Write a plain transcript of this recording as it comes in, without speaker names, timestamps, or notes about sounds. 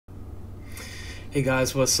Hey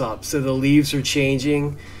guys, what's up? So the leaves are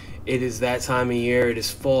changing. It is that time of year. It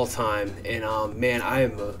is fall time, and man,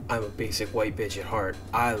 I'm a basic white bitch at heart.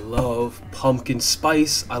 I love pumpkin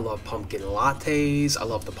spice. I love pumpkin lattes. I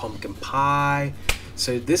love the pumpkin pie.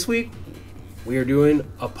 So this week we are doing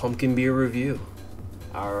a pumpkin beer review.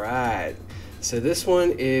 All right. So this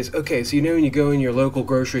one is okay. So you know when you go in your local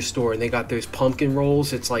grocery store and they got those pumpkin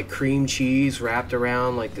rolls, it's like cream cheese wrapped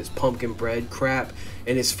around like this pumpkin bread crap,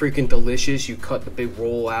 and it's freaking delicious. You cut the big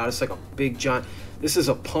roll out. It's like a big giant. This is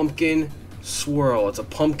a pumpkin swirl. It's a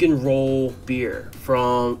pumpkin roll beer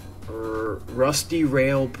from Rusty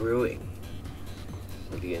Rail Brewing.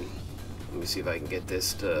 Again, let me see if I can get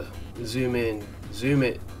this to zoom in, zoom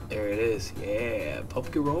it. There it is. Yeah,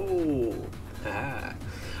 pumpkin roll. Haha.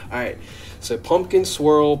 All right, so pumpkin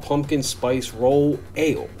swirl, pumpkin spice roll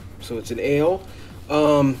ale. So it's an ale.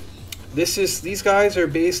 These guys are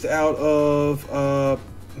based out of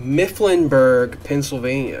Mifflinburg,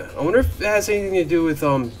 Pennsylvania. I wonder if it has anything to do with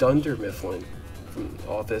Dunder Mifflin from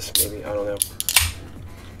Office. Maybe, I don't know.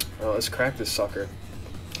 Let's crack this sucker.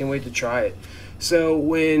 Can't wait to try it. So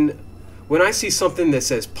when I see something that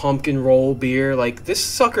says pumpkin roll beer, like this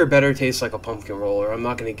sucker better taste like a pumpkin roll, or I'm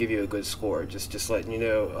not going to give you a good score. Just letting you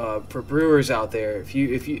know. For brewers out there, if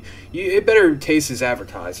you it better taste as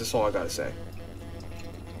advertised. That's all I got to say.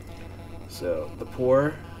 So the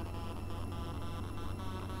pour.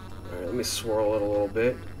 All right, let me swirl it a little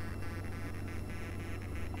bit.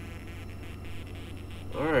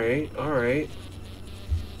 All right, all right,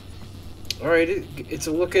 all right. It's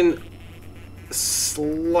looking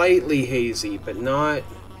slightly hazy, but not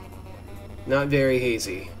very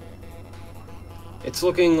hazy. It's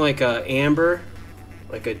looking like a amber,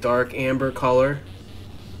 like a dark amber color.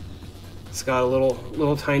 It's got a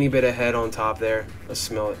little tiny bit of head on top there. Let's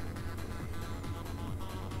smell it.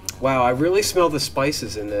 Wow, I really smell the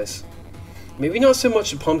spices in this. Maybe not so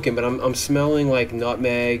much the pumpkin, but I'm smelling like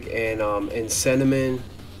nutmeg and cinnamon.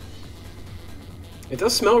 It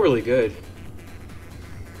does smell really good.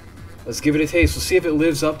 Let's give it a taste. We'll see if it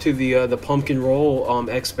lives up to the pumpkin roll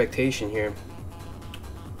expectation here.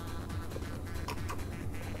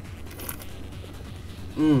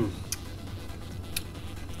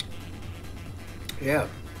 Yeah.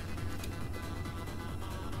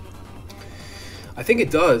 I think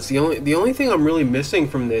it does. The only thing I'm really missing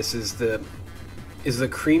from this is the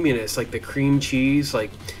creaminess, like the cream cheese, like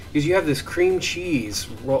because you have this cream cheese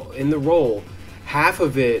in the roll. Half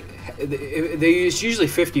of it, it's usually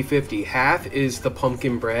 50-50. Half is the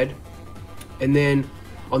pumpkin bread, and then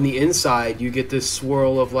on the inside you get this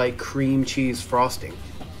swirl of like cream cheese frosting.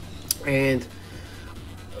 And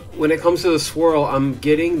when it comes to the swirl, I'm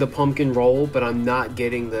getting the pumpkin roll, but I'm not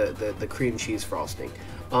getting the cream cheese frosting.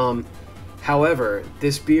 However,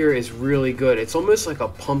 this beer is really good. It's almost like a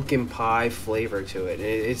pumpkin pie flavor to it.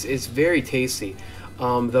 It's very tasty.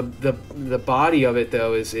 The body of it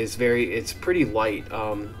though is it's pretty light.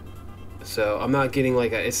 So I'm not getting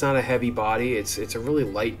like it's not a heavy body. It's a really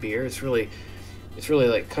light beer. It's really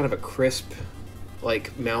like kind of a crisp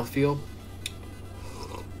like mouthfeel.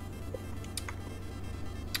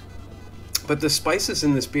 But the spices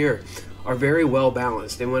in this beer are very well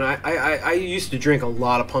balanced. And when I used to drink a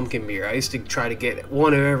lot of pumpkin beer. I used to try to get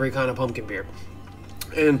one of every kind of pumpkin beer.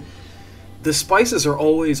 And the spices are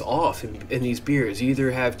always off in these beers. You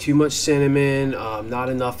either have too much cinnamon, not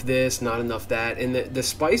enough this, not enough that, and the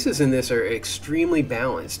spices in this are extremely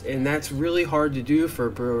balanced, and that's really hard to do for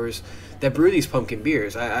brewers that brew these pumpkin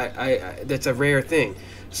beers. That's a rare thing,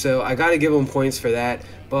 so I got to give them points for that.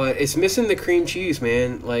 But it's missing the cream cheese,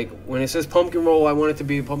 man. Like when it says pumpkin roll, I want it to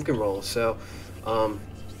be a pumpkin roll. So,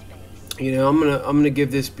 you know, I'm gonna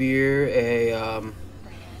give this beer a.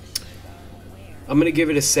 I'm going to give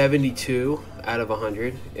it a 72 out of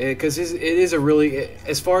 100 because it is a really,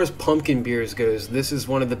 as far as pumpkin beers goes, this is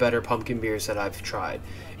one of the better pumpkin beers that I've tried.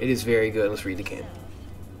 It is very good. Let's read the can.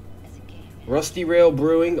 Rusty Rail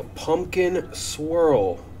Brewing Pumpkin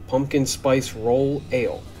Swirl Pumpkin Spice Roll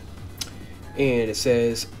Ale. And it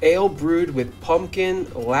says, ale brewed with pumpkin,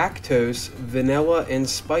 lactose, vanilla, and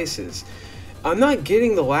spices. I'm not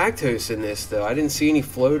getting the lactose in this though. I didn't see any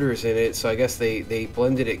floaters in it, so I guess they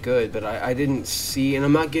blended it good, but I didn't see, and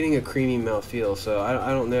I'm not getting a creamy mouthfeel, so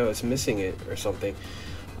I don't know, it's missing it or something.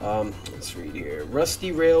 Let's read here.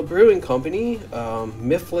 Rusty Rail Brewing Company,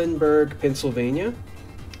 Mifflinburg, Pennsylvania.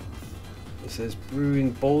 It says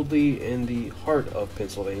brewing boldly in the heart of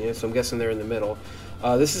Pennsylvania, so I'm guessing they're in the middle.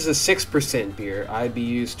 This is a 6% beer,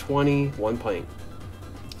 IBUs 20, 1 pint.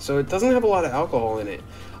 So it doesn't have a lot of alcohol in it.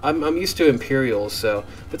 I'm used to Imperials, so,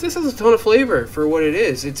 but this has a ton of flavor for what it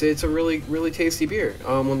is. It's a really tasty beer.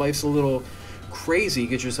 When life's a little crazy,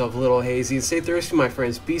 get yourself a little hazy, and stay thirsty, my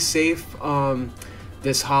friends. Be safe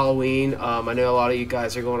this Halloween. I know a lot of you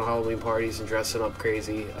guys are going to Halloween parties and dressing up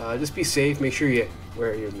crazy. Just be safe. Make sure you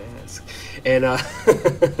wear your mask. And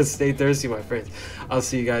stay thirsty, my friends. I'll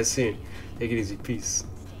see you guys soon. Take it easy. Peace.